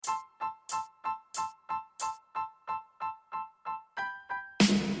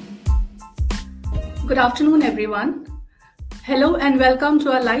Good afternoon, everyone. Hello and welcome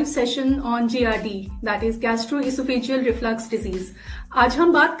to our live session on GERD, that is Gastroesophageal Reflux Disease. आज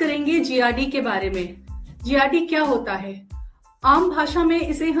हम बात करेंगे GERD के बारे में. GERD क्या होता है? आम भाषा में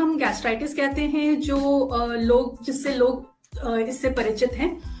इसे हम गैस्ट्राइटिस कहते हैं, जो जिससे लोग इससे परिचित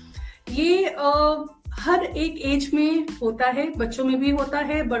हैं. ये हर एक एज में होता है, बच्चों में भी होता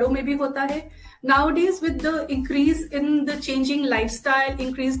है, बड़ों में भी होता है. Nowadays, with the increase in the changing lifestyle,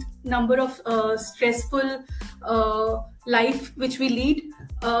 increased number of stressful life which we lead,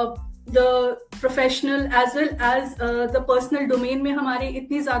 the professional as well as the personal domain में हमारे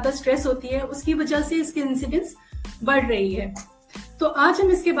इतनी ज्यादा स्ट्रेस होती है, उसकी वजह से इसकी इंसिडेंस बढ़ रही है. तो आज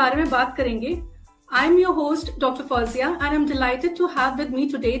हम इसके बारे में बात करेंगे. I am your host, Dr. Fauzia, and I am delighted to have with me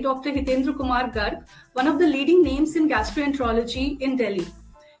today Dr. Hitendra Kumar Garg, one of the leading names in gastroenterology in Delhi.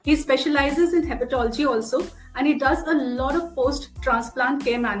 He specializes in hepatology also, and he does a lot of post-transplant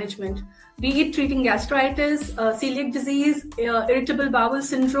care management, be it treating gastritis, celiac disease, irritable bowel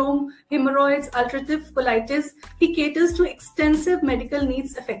syndrome, hemorrhoids, ulcerative colitis. He caters to extensive medical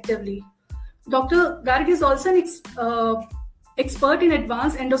needs effectively. Dr. Garg is also an expert in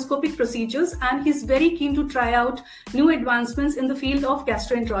advanced endoscopic procedures, and he's very keen to try out new advancements in the field of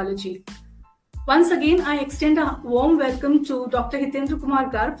gastroenterology. Once again, I extend a warm welcome to Dr. Hitendra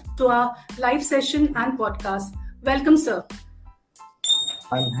Kumar Garg to our live session and podcast. Welcome, sir.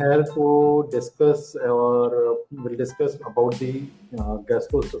 I'm here to discuss we'll discuss about the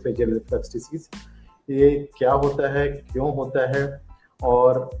gastroesophageal reflux disease. ये क्या होता है, क्यों होता है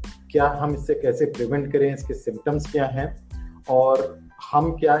और क्या हम इससे कैसे प्रिवेंट करें, इसके सिम्टम्स क्या हैं और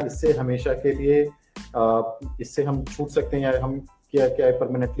हम क्या इससे हमेशा के लिए इससे हम छूट सकते हैं या हम क्या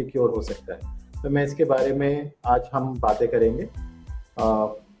परमानेंटली क्योर हो सकता है. तो मैं इसके बारे में आज हम बातें करेंगे.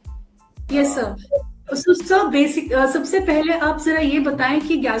 Yes sir. बेसिक सबसे पहले आप जरा ये बताएं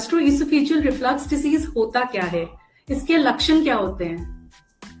कि गैस्ट्रोएसोफेजियल रिफ्लक्स डिसीज होता क्या है, इसके लक्षण क्या होते हैं.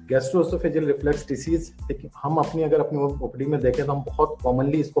 गैस्ट्रोएसोफेजियल रिफ्लक्स डिसीज हम अपनी ओपीडी में देखें तो हम बहुत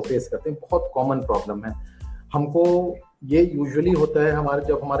कॉमनली इसको फेस करते हैं. बहुत कॉमन प्रॉब्लम है. हमको ये यूजुअली होता है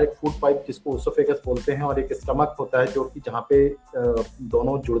जब हमारे फूड पाइप, जिसको ओसोफेगस बोलते हैं, और एक स्टमक होता है जो कि जहाँ पे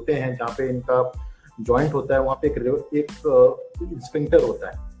दोनों जुड़ते हैं, जहाँ पे इनका जॉइंट होता है, वहाँ पे एक स्फिंक्टर होता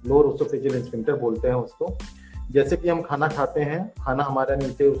है. लोअर ओसोफेजियल स्फिंक्टर बोलते हैं उसको. जैसे कि हम खाना खाते हैं, खाना हमारा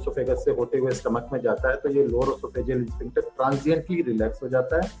नीचे ओसोफेगस से होते हुए स्टमक में जाता है, तो ये lower oesophageal sphincter transiently relax हो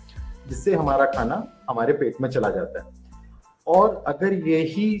जाता है, जिससे हमारा खाना हमारे पेट में चला जाता है. और अगर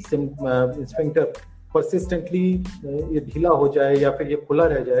यही स्फिंक्टर परसिस्टेंटली ये ढीला हो जाए या फिर ये खुला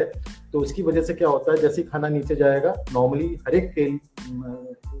रह जाए, तो उसकी वजह से क्या होता है, जैसे खाना नीचे जाएगा, नॉर्मली हर एक के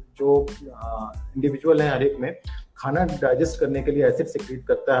जो इंडिविजुअल है, हर एक में खाना डाइजेस्ट करने के लिए एसिड सिक्रीट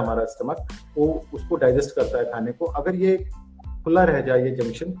करता है हमारा स्टमक, वो उसको डाइजेस्ट करता है खाने को. अगर ये खुला रह जाए ये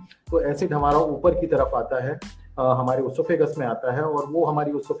जंक्शन, तो एसिड हमारा ऊपर की तरफ आता है, हमारे ओसोफेगस में आता है, और वो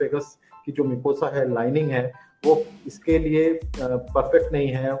हमारी ओसोफेगस की जो मिकोसा है, लाइनिंग है, वो इसके लिए परफेक्ट नहीं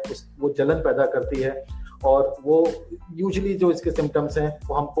है. वो जलन पैदा करती है, और वो यूजुअली जो इसके सिम्टम्स हैं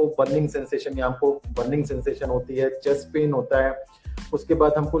वो हमको बर्निंग सेंसेशन होती है, चेस्ट पेन होता है. उसके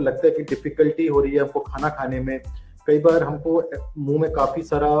बाद हमको लगता है कि डिफिकल्टी हो रही है हमको खाना खाने में. कई बार हमको मुंह में काफी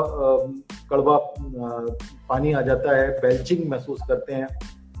सारा कड़वा पानी आ जाता है, बेल्चिंग महसूस करते हैं.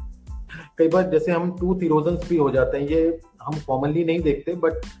 कई बार जैसे हम टूथ इरोजन्स भी हो जाते हैं. ये हम कॉमनली नहीं देखते,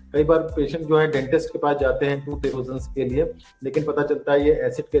 बट कई बार पेशेंट जो है डेंटिस्ट के पास जाते हैं टूथ इरोजन्स के लिए, लेकिन पता चलता है ये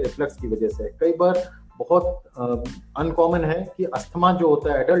एसिड के रिफ्लक्स की वजह से. कई बार बहुत अनकॉमन है कि अस्थमा जो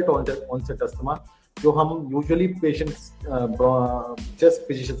होता है, एडल्ट ऑनसेट अस्थमा, जो हम यूजुअली पेशेंट्स चेस्ट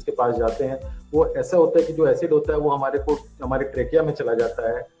फिजिशियंस के पास जाते हैं, वो ऐसा होता है कि जो एसिड होता है वो हमारे ट्रेकिया में चला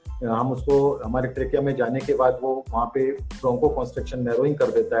जाता है. हम उसको हमारे ट्रेकिया में जाने के बाद वो वहाँ पे ब्रोंको कॉन्स्ट्रिक्शन, नैरोइंग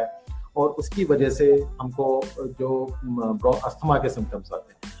कर देता है, और उसकी वजह से हमको जो अस्थमा के सिम्टम्स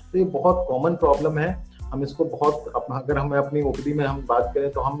आते हैं. तो ये बहुत कॉमन प्रॉब्लम है. हम इसको अगर हम अपनी ओपीडी में हम बात करें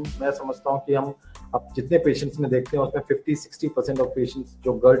तो मैं समझता हूँ कि हम अब जितने पेशेंट्स में देखते हैं उसमें 50-60% ऑफ पेशेंट्स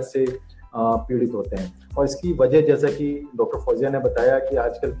जो GERD से पीड़ित होते हैं. और इसकी वजह, जैसा कि डॉक्टर फौजिया ने बताया, कि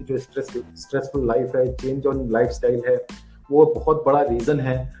आजकल की जो स्ट्रेसफुल लाइफ है, चेंज ऑन लाइफ स्टाइल है, वो बहुत बड़ा रीजन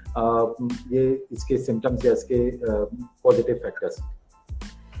है ये इसके सिम्टम्स या इसके पॉजिटिव फैक्टर्स.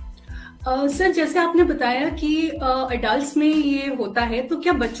 सर, जैसे आपने बताया कि अडल्ट्स में ये होता है, तो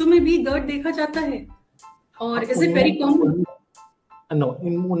क्या बच्चों में भी GERD देखा जाता है, और is it very common? No,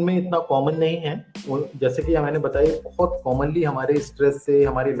 उनमें इतना कॉमन नहीं है. जैसे कि मैंने बताया, बहुत कॉमनली हमारे स्ट्रेस से,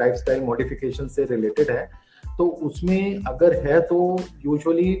 हमारी लाइफस्टाइल मॉडिफिकेशन से रिलेटेड है. तो उसमें अगर है तो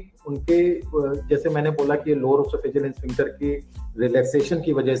यूजुअली उनके, जैसे मैंने बोला कि लोअर ओसोफेजियल स्फिंक्टर की रिलैक्सेशन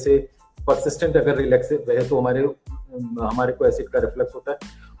की वजह से, परसिस्टेंट अगर रिलैक्स रहे तो हमारे को एसिड का रिफ्लक्स होता है.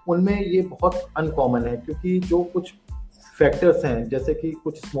 उनमें ये बहुत अनकॉमन है, क्योंकि जो कुछ फैक्टर्स हैं, जैसे कि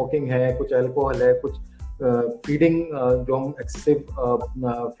कुछ स्मोकिंग है, कुछ अल्कोहल है, कुछ फीडिंग, जो हम एक्सेसिव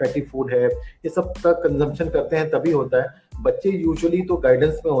फैटी फूड है, ये सब का कंजम्पशन करते हैं तभी होता है। बच्चे यूजुअली तो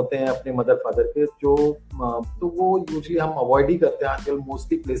गाइडेंस में होते हैं अपने मदर फादर के, जो तो वो यूजुअली हम अवॉइड ही करते हैं आजकल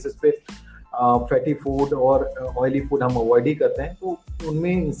मोस्टली प्लेसेस पे। फैटी फूड और ऑयली फूड हम अवॉइड ही करते हैं, तो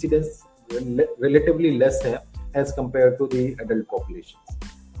उनमें इंसिडेंस रिलेटिवली लेस है as compared to the adult population.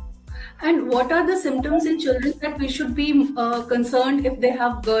 And what are the symptoms in children that we should be concerned if they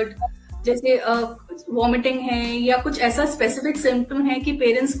have GERD? जैसे वॉमिटिंग है या कुछ ऐसा स्पेसिफिक सिम्टम है कि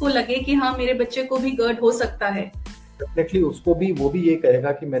पेरेंट्स को लगे कि हाँ मेरे बच्चे को भी GERD हो सकता है? डेफिनेटली उसको भी, वो भी ये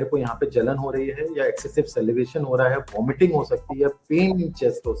कहेगा कि मेरे को यहाँ पे जलन हो रही है, या एक्सेसिव सेलिब्रेशन हो रहा है, वॉमिटिंग हो सकती है, पेन इन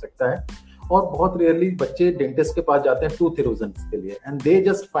चेस्ट हो सकता है। और बहुत रेयरली बच्चे डेंटिस्ट के पास जाते हैं टूथ इरोजन्स के लिए, and they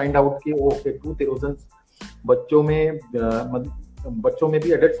just find out कि ओके टूथ इरोजन्स बच्चों में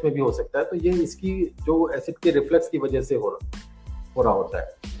भी, एडल्ट्स में भी हो सकता है। तो ये इसकी जो एसिड के रिफ्लक्स की वजह से हो रहा होता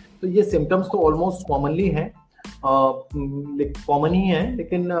है। तो ये सिम्टम्स तो ऑलमोस्ट कॉमनली हैं, कॉमन ही हैं,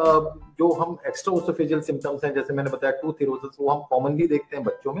 लेकिन जो हम एक्स्ट्रा ओसोफेजियल सिम्टम्स हैं, जैसे मैंने बताया टूथ इरोजन्स, वो हम कॉमनली देखते हैं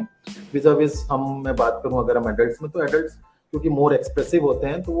बच्चों में। विज़ मैं बात करूं अगर हम एडल्ट्स में, तो एडल्ट्स क्योंकि मोर एक्सप्रेसिव होते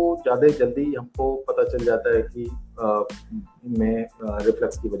हैं, तो वो ज्यादा जल्दी हमको पता चल जाता है कि इनमें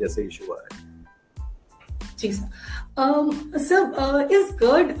रिफ्लक्स की वजह से इशू आ रहा है। जी sir, is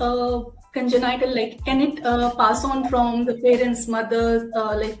GERD congenital? Like, can it pass on from the parents, mothers,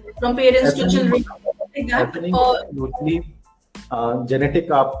 like from parents to children? Usually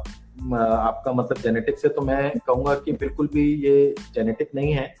genetic, आपका मतलब जेनेटिक से, तो मैं कहूंगा कि बिल्कुल भी ये जेनेटिक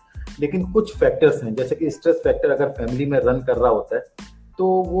नहीं है, लेकिन कुछ फैक्टर्स हैं, जैसे कि स्ट्रेस फैक्टर अगर फैमिली में रन कर रहा होता है तो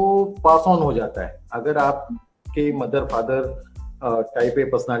वो पास ऑन हो जाता है। अगर आपके mother father type A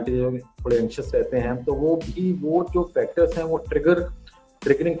personality थोड़े एंशियस रहते हैं, तो वो जो फैक्टर्स हैं, वो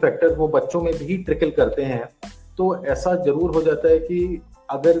ट्रिगरिंग फैक्टर वो बच्चों में भी ट्रिकल करते हैं। तो ऐसा जरूर हो जाता है कि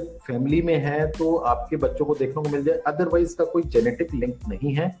अगर फैमिली में है तो आपके बच्चों को देखने को मिल जाए, अदरवाइज का कोई जेनेटिक लिंक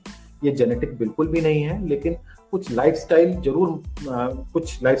नहीं है, ये जेनेटिक बिल्कुल भी नहीं है। लेकिन कुछ लाइफस्टाइल जरूर,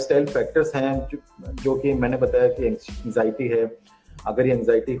 कुछ लाइफस्टाइल फैक्टर्स हैं जो कि मैंने बताया कि एंजाइटी है, अगर ये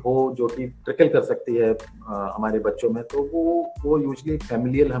एंजाइटी हो जो कि ट्रिकल कर सकती है हमारे बच्चों में, तो वो यूजुअली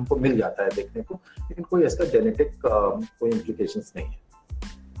फैमिलियल हमको मिल जाता है देखने को, लेकिन कोई ऐसा जेनेटिक कोई इम्प्लीकेशंस नहीं है।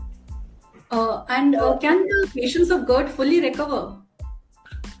 And can the patients of GERD fully recover?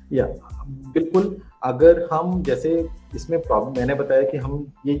 या बिल्कुल, अगर हम जैसे इसमें प्रॉब्लम मैंने बताया कि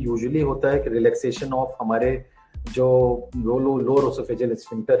हम ये यूजुअली होता है कि रिलैक्सेशन ऑफ हमारे जो लोअर ओसोफेजियल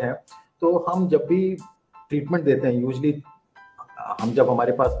स्फिंक्टर है, तो हम जब भी ट्रीटमेंट देते हैं, यूजुअली हम जब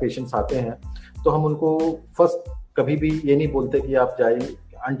हमारे पास पेशेंट्स आते हैं तो हम उनको फर्स्ट कभी भी ये नहीं बोलते कि आप जाइए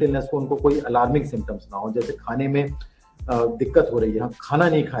अनटिल उनको कोई अलार्मिंग सिम्टम्स ना हो, जैसे खाने में दिक्कत हो रही है, खाना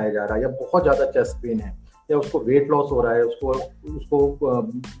नहीं खाया जा रहा, या बहुत ज्यादा चेस्ट पेन है, या उसको वेट लॉस हो रहा है, उसको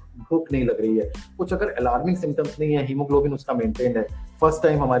भूख नहीं लग रही है, कुछ अगर अलार्मिंग सिम्टम्स नहीं है, हीमोग्लोबिन उसका मेंटेन है, फर्स्ट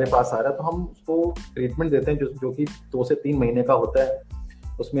टाइम हमारे पास आ रहा है, तो हम उसको ट्रीटमेंट देते हैं जो कि 2 से 3 महीने का होता है।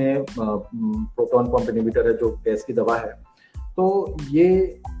 उसमें प्रोटॉन पंप इनहिबिटर है, जो गैस की दवा है। तो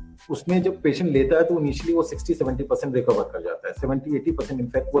ये उसमें जब पेशेंट लेता है तो इनिशियली वो 60-70% रिकवर कर जाता है, 70-80%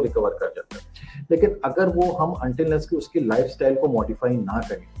 इनफैक्ट वो रिकवर कर जाता है। लेकिन अगर वो हम अनटिल की उसकी लाइफस्टाइल को मॉडिफाई ना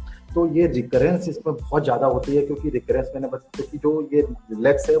करें तो ये रिकरेंस इसमें बहुत ज्यादा होती है, क्योंकि रिकरेंस क्योंकि जो ये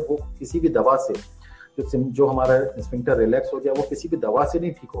रिलैक्स है वो किसी भी दवा से, जो हमारा स्फिंक्टर रिलैक्स हो गया, वो किसी भी दवा से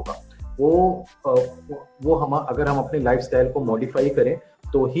नहीं ठीक होगा। वो हम अगर हम अपने लाइफस्टाइल को मॉडिफाई करें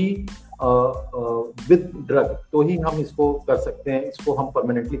तो ही विद ड्रग तो ही हम इसको कर सकते हैं, इसको हम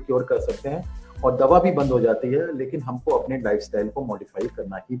परमानेंटली क्योर कर सकते हैं, और दवा भी बंद हो जाती है, लेकिन हमको अपने लाइफस्टाइल को मॉडिफाई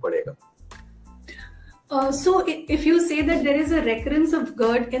करना ही पड़ेगा। So if you say that there is a recurrence of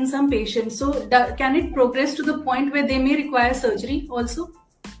GERD in some patients, so can it progress to the point where they may require surgery also?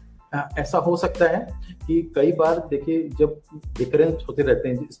 ऐसा हो सकता है कि कई बार देखिए जब रिकरेंस होते रहते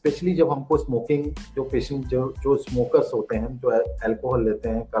हैं, स्पेशली जब हमको स्मोकिंग, जो पेशेंट जो स्मोकर्स होते हैं, जो अल्कोहल लेते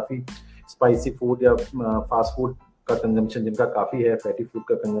हैं, काफी स्पाइसी फूड या फास्ट फूड का कंजम्पशन जिनका काफी है, फैटी फूड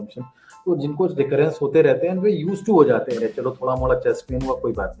का कंजम्पशन, तो जिनको रिकरेंस होते रहते हैं वे यूज्ड टू हो जाते हैं, चलो थोड़ा मोड़ा चेस्ट पेन हुआ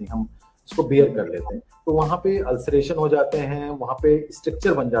कोई बात नहीं, हम इसको बेयर कर लेते हैं। तो वहाँ पे अल्सरेशन हो जाते हैं, वहाँ पे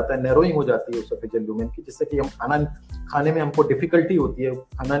स्ट्रक्चर बन जाता है, नैरोइंग हो जाती है ओसोफेजियल ल्यूमेन की, जिससे कि हम खाने में हमको डिफिकल्टी होती है,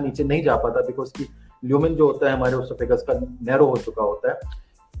 खाना नीचे नहीं जा पाता, बिकॉज की ल्यूमेन जो होता है हमारे ओसोफेगस का नैरो हो चुका होता है।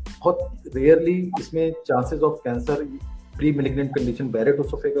 बहुत रेयरली इसमें chances of cancer, pre malignant condition Barrett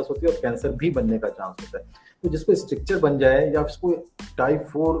oesophagus होती है और कैंसर भी बनने का चांस होता है। तो जिसको स्ट्रक्चर बन जाए या उसको टाइप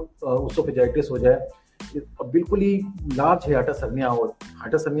 4 ओसोफेजाइटिस हो जाए, बिल्कुल ही लार्ज हियाटस हर्निया हो।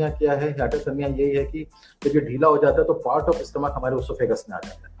 हियाटस हर्निया क्या है? हियाटस हर्निया यही है कि जब ये ढीला हो जाता है तो पार्ट ऑफ स्टमक हमारे ओसोफेगस में आ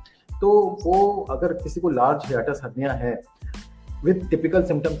जाता है, तो वो अगर किसी को लार्ज हियाटस हर्निया है विद टिपिकल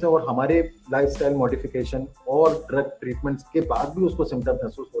सिम्टम्स है और हमारे लाइफस्टाइल मॉडिफिकेशन और ड्रग ट्रीटमेंट्स के बाद भी उसको सिम्टम्स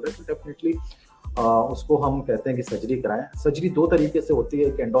महसूस हो रहे हैं तो डेफिनेटली उसको हम कहते हैं कि सर्जरी कराएं। सर्जरी दो तरीके से होती है,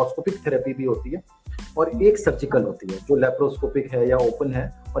 एक एंडोस्कोपिक थेरेपी भी होती है और एक सर्जिकल होती है जो लेप्रोस्कोपिक है या ओपन है,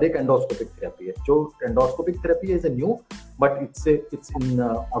 और एक एंडोस्कोपिक थेरेपी है। जो endoscopic therapy is a new but it's in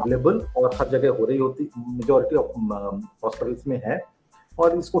available और हर जगह हो रही होती, मेजॉरिटी ऑफ हॉस्पिटल्स में है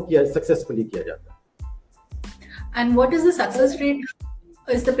और इसको किया सक्सेसफुली किया जाता है। And what is the success rate?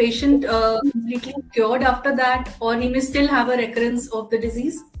 Is the patient completely cured after that, or he may still have a recurrence of the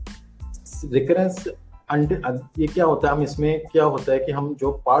disease? Recurrence ये क्या होता है, हम इसमें क्या होता है कि हम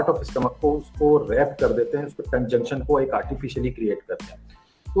जो पार्ट ऑफ स्टमक को उसको रैप कर देते हैं, उसको टंग जंक्शन को एक आर्टिफिशियली क्रिएट करते हैं।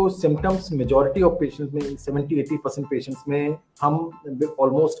 तो सिम्टम्स मेजॉरिटी ऑफ पेशेंट्स में 70-80% पेशेंट्स में हम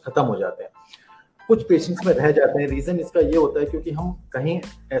ऑलमोस्ट खत्म हो जाते हैं। कुछ पेशेंट्स में रह जाते हैं। रीजन इसका ये होता है क्योंकि हम कहीं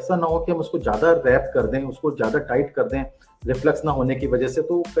ऐसा ना हो कि हम उसको ज्यादा रैप कर दें, उसको ज्यादा टाइट कर दें रिफ्लक्स ना होने की वजह से।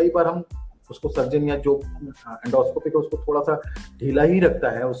 तो कई बार हम उसको सर्जन या जो एंडोस्कोपिक है उसको थोड़ा सा ढीला ही रखता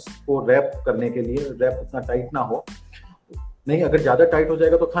है उसको रैप करने के लिए, रैप उतना टाइट ना हो। नहीं, अगर ज्यादा टाइट हो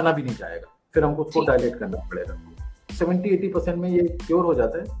जाएगा तो खाना भी नहीं जाएगा, फिर हमको उसको डायलेट करना पड़ेगा। 70-80% में ये क्योर हो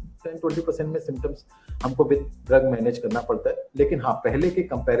जाता है। 10-20% में सिम्टम्स हमको विद ड्रग मैनेज करना पड़ता है। लेकिन हाँ, पहले के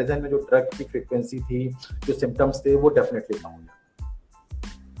कंपैरिजन में जो ड्रग की फ्रीक्वेंसी थी, जो सिम्टम्स थे, वो डेफिनेटली कम हो जाता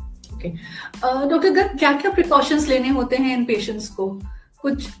है। डॉक्टर गर्ग, क्या क्या प्रिकॉशंस लेने होते हैं इन पेशेंट्स को?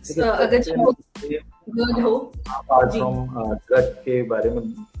 कुछ अगर GERD हो, आज हम ड्रग के बारे में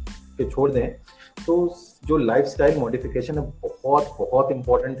के छोड़ दें तो जो लाइफस्टाइल मॉडिफिकेशन है बहुत बहुत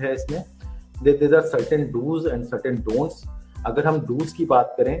इंपॉर्टेंट है। इसमें there are certain dos and certain don'ts. अगर हम डूज की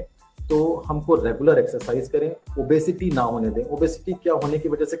बात करें तो हमको रेगुलर एक्सरसाइज करें, ओबेसिटी ना होने दें। ओबेसिटी क्या होने की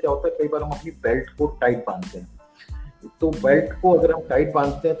वजह से क्या होता है, कई बार हम अपनी बेल्ट को टाइट बांधते हैं, तो बेल्ट को अगर हम टाइट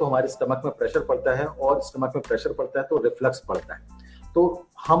बांधते हैं तो हमारे स्टमक में प्रेशर पड़ता है और स्टमक में प्रेशर पड़ता है तो रिफ्लक्स पड़ता है। तो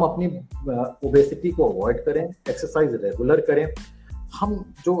हम अपनी ओबेसिटी को अवॉइड करें, एक्सरसाइज रेगुलर करें। हम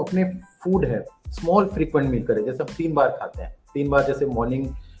जो अपने फूड है स्मॉल फ्रीक्वेंट मील करें, जैसे हम 3 बार खाते हैं, 3 बार जैसे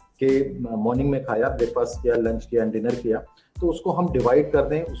मॉर्निंग में खाया, ब्रेकफास्ट किया, लंच किया, डिनर किया, तो उसको हम डिवाइड कर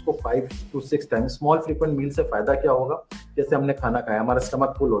दें, उसको 5 to 6 times. Small frequent meal से फायदा क्या होगा, जैसे हमने खाना खाया, हमारा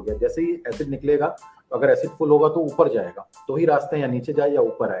स्टमक फुल हो गया, जैसे ही एसिड निकलेगा, अगर एसिड फुल होगा तो ऊपर जाएगा, तो ही रास्ते या नीचे जाए या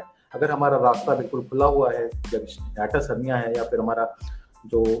ऊपर आए। अगर हमारा रास्ता बिल्कुल खुला हुआ है, जब हियाटस हर्निया है या फिर हमारा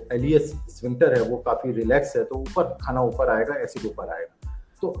जो एलियस स्फिंक्टर है वो काफी रिलैक्स है, तो ऊपर खाना ऊपर आएगा, एसिड ऊपर आएगा।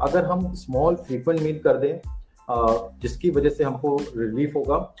 तो अगर हम स्मॉल फ्रीक्वेंट मील कर दें जिसकी वजह से हमको रिलीफ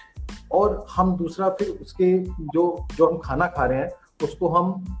होगा, और हम दूसरा फिर उसके जो हम खाना खा रहे हैं उसको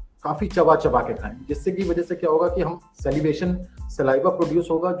हम काफी चबा चबा के खाएं, जिससे की वजह से क्या होगा कि हम सलाइवा प्रोड्यूस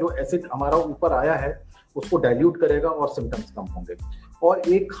होगा, जो एसिड हमारा ऊपर आया है उसको डाइल्यूट करेगा और सिम्टम्स कम होंगे। और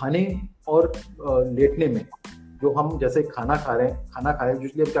एक खाने और लेटने में जो हम जैसे खाना खा रहे हैं, खाना खाए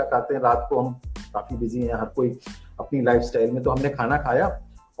यूजुअली हम क्या खाते हैं, रात को हम काफी बिजी हैं हर कोई अपनी लाइफस्टाइल में, तो हमने खाना खाया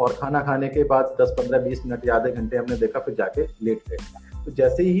और खाना खाने के बाद 10-15-20 मिनट या आधे घंटे हमने देखा, फिर जाके लेट गए। तो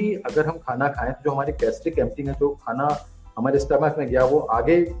जैसे ही अगर हम खाना खाएं तो जो हमारी गैस्ट्रिक एम्प्टिंग है, जो खाना हमारे स्टमक में गया वो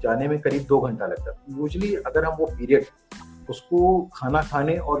आगे जाने में करीब 2 घंटा लगता है। यूजुअली अगर हम वो पीरियड उसको खाना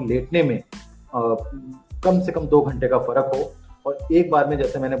खाने और लेटने में कम से कम 2 घंटे का फर्क हो, और एक बार में,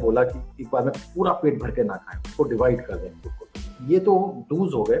 जैसे मैंने बोला कि एक बार में पूरा पेट भर के ना खाएं, उसको डिवाइड कर दें। ये तो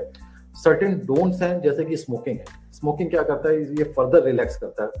डूज हो गए। सर्टेन डोंट्स हैं, जैसे कि स्मोकिंग है। स्मोकिंग क्या करता है, ये फर्दर रिलैक्स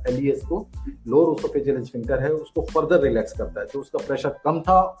करता है एलियस को, लोअर ओसोफेजियल स्फिंक्टर है उसको फर्दर रिलैक्स करता है, तो उसका प्रेशर कम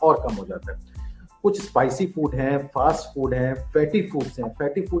था और कम हो जाता है। कुछ स्पाइसी फूड हैं, फास्ट फूड हैं, फैटी फूड्स हैं।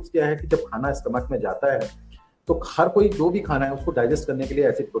 फैटी फूड्स क्या है कि जब खाना स्टमक में जाता है तो हर कोई जो भी खाना है उसको डाइजेस्ट करने के लिए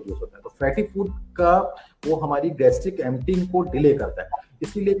एसिड प्रोड्यूस होता है, तो फैटी फूड का वो हमारी गैस्ट्रिक एम्प्टिंग को डिले करता है।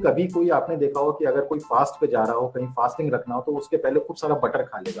 इसीलिए कभी कोई आपने देखा हो कि अगर कोई फास्ट पे जा रहा हो, कहीं फास्टिंग रखना हो, तो उसके पहले खूब सारा बटर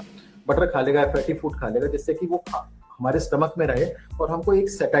खा लेगा, फैटी फूड खा लेगा, जिससे कि वो हमारे स्टमक में रहे और हमको एक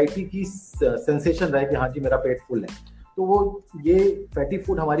सैटाइटी की सेंसेशन रहे कि हाँ जी मेरा पेट फुल है। तो वो ये फैटी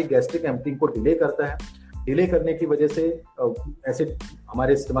फूड हमारी गैस्ट्रिक एम्प्टिंग को डिले करता है। डिले करने की वजह से एसिड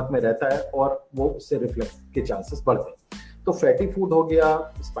हमारे स्टमक में रहता है और वो उससे रिफ्लक्स के चांसेस बढ़ते हैं। तो फैटी फूड हो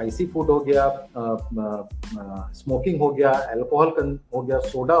गया, स्पाइसी फूड हो गया, स्मोकिंग हो गया, अल्कोहल हो गया,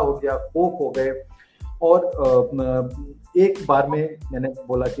 सोडा हो गया, कोक हो गए, और एक बार में मैंने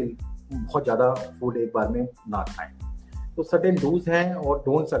बोला कि बहुत ज़्यादा फूड एक बार में ना खाएं। तो सर्टेन डूज हैं और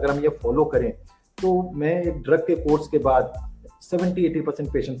डोंट्स अगर हम ये फॉलो करें तो मैं एक ड्रग के कोर्स के बाद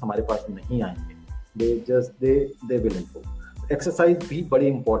 70-80% पेशेंट्स हमारे पास नहीं आएंगे। they will improve। एक्सरसाइज भी बड़ी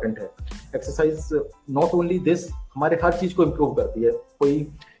इंपॉर्टेंट है। एक्सरसाइज नॉट ओनली दिस, हमारे हर चीज को इम्प्रूव करती है। कोई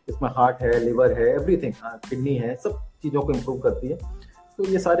इसमें हार्ट है, लिवर है, एवरीथिंग, किडनी है, सब चीजों को इम्प्रूव करती है। तो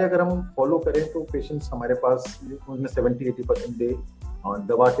ये सारे अगर हम फॉलो करें तो पेशेंट्स हमारे पास उनमें 70-80% डे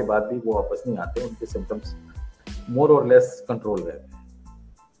दवा के बाद भी वो वापस नहीं आते, उनके सिम्टम्स मोर और लेस कंट्रोल रहते हैं।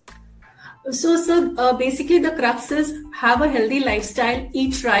 So, sir, basically the crux is have a healthy lifestyle,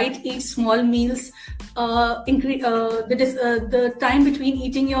 eat right, eat small meals, the time between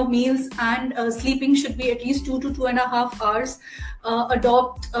eating your meals and sleeping should be at least 2 to 2.5 hours.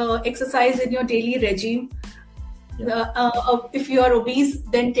 Adopt exercise in your daily regime. If you are obese,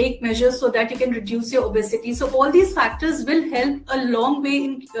 then take measures so that you can reduce your obesity. So all these factors will help a long way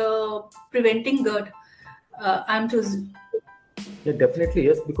in preventing GERD. I'm to Yeah, definitely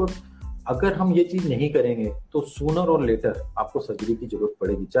yes, because अगर हम ये चीज नहीं करेंगे तो sooner और letter आपको surgery की जरूरत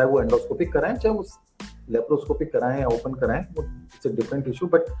पड़ेगी, चाहे वो एंडोस्कोपिक कराएं, चाहे वो लेप्रोस्कोपिक कराएं या ओपन कराएं, वो it's a different issue.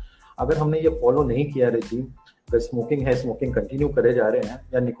 But अगर हमने ये फॉलो नहीं किया रेजिम, अगर स्मोकिंग है, स्मोकिंग कंटिन्यू करे जा रहे हैं,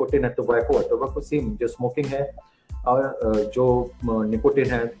 या निकोटिन है, टोबैको सेम, जो स्मोकिंग है और जो निकोटिन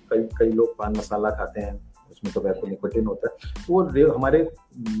है, कई लोग पान मसाला खाते हैं, उसमें टोबैको निकोटिन होता है, तो वो हमारे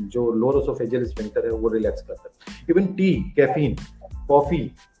जो लोअर एसोफेजियल स्फिंक्टर है वो रिलैक्स करता है। Even tea, caffeine,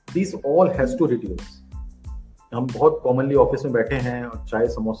 coffee, These all has to reduce. हम बहुत कॉमनली ऑफिस में बैठे हैं और चाय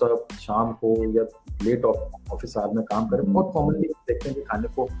समोसा शाम को या लेट ऑफिस आवर में काम करें, बहुत कॉमनली देखते हैं कि खाने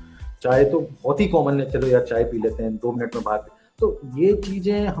को चाय तो बहुत ही कॉमन है, चलो यार चाय पी लेते हैं 2 मिनट में बात। तो ये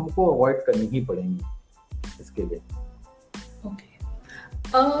चीजें हमको अवॉइड करनी ही पड़ेंगी इसके लिए।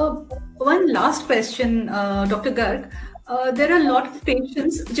 One last question, Dr. Garg. There are a lot of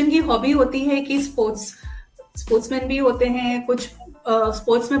patients जिनकी हॉबी होती है कि स्पोर्ट्समैन भी होते हैं, कुछ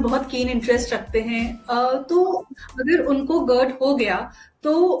स्पोर्ट्स में बहुत कीन इंटरेस्ट रखते हैं, तो अगर उनको GERD हो गया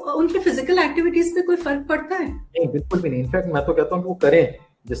तो उनकी फिजिकल एक्टिविटीज पे कोई फर्क पड़ता है? नहीं, बिल्कुल भी नहीं। इनफैक्ट मैं तो कहता हूँ कि वो करें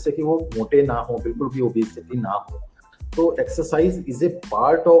जिससे कि वो मोटे ना हो, बिल्कुल भी ओबेसिटी ना हो। तो exercise is a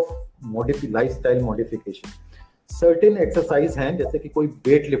part of lifestyle modification. Certain exercise हैं, जैसे कि कोई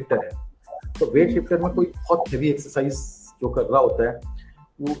वेट लिफ्टर है, तो वेट लिफ्टर में कोई बहुत हेवी एक्सरसाइज जो कर रहा होता है,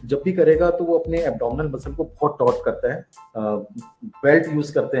 वो जब भी करेगा तो वो अपने एब्डोमिनल मसल को बहुत टॉट करता है। बेल्ट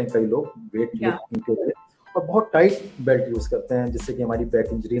यूज करते हैं कई लोग वेट लिफ्टिंग के लिए, और बहुत टाइट बेल्ट यूज करते हैं जिससे कि हमारी बैक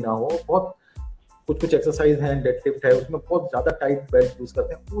इंजरी ना हो। बहुत कुछ एक्सरसाइज हैं, डेडलिफ्ट है, उसमें बहुत ज्यादा टाइट बेल्ट यूज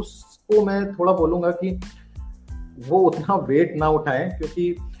करते हैं। उसको मैं थोड़ा बोलूंगा कि वो उतना वेट ना उठाएं,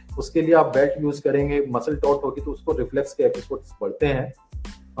 क्योंकि उसके लिए आप बेल्ट यूज करेंगे, मसल टॉट होगी तो उसको रिफ्लेक्स के एपिसोड्स बढ़ते हैं।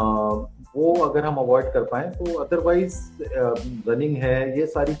 वो अगर हम अवॉइड कर पाए तो अदरवाइज रनिंग है, ये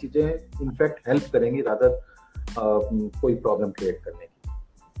सारी चीजें इनफैक्ट हेल्प करेंगी रादर कोई प्रॉब्लम क्रिएट करने की।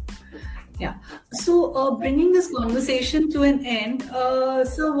 Yeah. So, bringing this conversation to an end,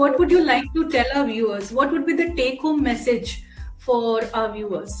 so what would you like to tell our viewers? What would be the take-home message for our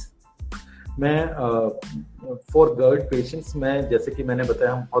viewers? मैं for GERD patients, मैं जैसे कि मैंने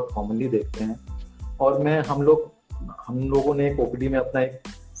बताया हम बहुत कॉमनली देखते हैं, और हम लोगों ने एक ओपीडी में अपना एक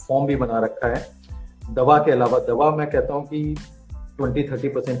फॉर्म भी बना रखा है। दवा के अलावा, दवा मैं कहता हूँ कि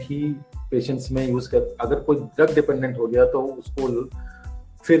 20-30% ही पेशेंट्स में यूज कर, अगर कोई ड्रग डिपेंडेंट हो गया तो उसको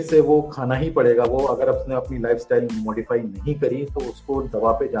फिर से वो खाना ही पड़ेगा। वो अगर उसने अपनी लाइफस्टाइल मॉडिफाई नहीं करी तो उसको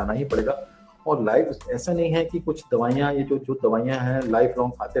दवा पे जाना ही पड़ेगा। और ऐसा नहीं है कि कुछ दवाइयाँ, ये जो दवाइयाँ हैं लाइफ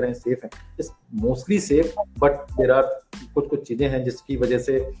लॉन्ग खाते रहें, सेफ हैं, it's mostly safe, but there are कुछ चीजें हैं जिसकी वजह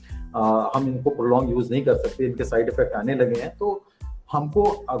से हम इनको प्रोलॉन्ग यूज नहीं कर सकते, इनके साइड इफेक्ट आने लगे हैं। तो हमको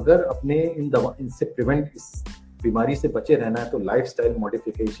अगर अपने इनसे प्रिवेंट, इस बीमारी से बचे रहना है तो lifestyle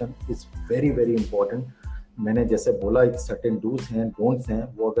modification is very very important. मैंने जैसे बोला, एक सर्टेन डूज हैं, डोंट्स हैं,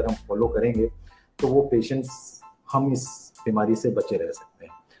 वो अगर हम फॉलो करेंगे तो वो पेशेंट्स, हम इस बीमारी से बचे रह सकते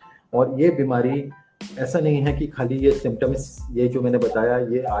हैं। और ये बीमारी ऐसा नहीं है कि खाली ये सिम्टम्स, ये जो मैंने बताया,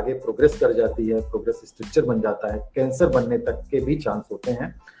 ये आगे प्रोग्रेस कर जाती है, प्रोग्रेस स्ट्रक्चर बन जाता है, कैंसर बनने तक के भी चांस होते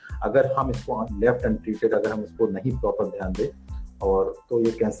हैं अगर हम इसको लेफ्ट अनट्रीटेड, अगर हम इसको नहीं प्रॉपर ध्यान दें, और तो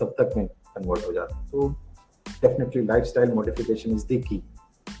ये कैंसर तक में कन्वर्ट हो जाता है। तो definitely lifestyle modification is the key.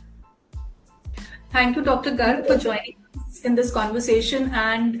 Thank you, Dr. Garg, for joining us in this conversation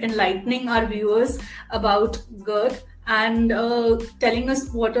and enlightening our viewers about GERD and telling us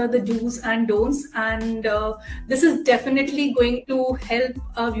what are the do's and don'ts. And this is definitely going to help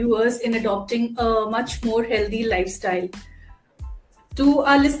our viewers in adopting a much more healthy lifestyle. To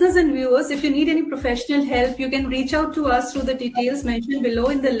our listeners and viewers, if you need any professional help, you can reach out to us through the details mentioned below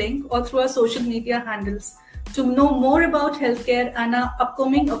in the link or through our social media handles. To know more about healthcare and our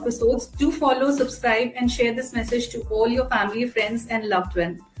upcoming episodes, do follow, subscribe, and share this message to all your family, friends, and loved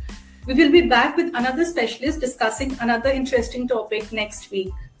ones. We will be back with another specialist discussing another interesting topic next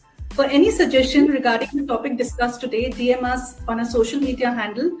week. For any suggestion regarding the topic discussed today, DM us on our social media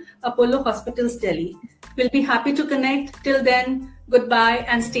handle, Apollo Hospitals Delhi. We'll be happy to connect. Till then, goodbye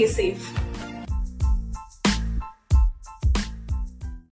and stay safe.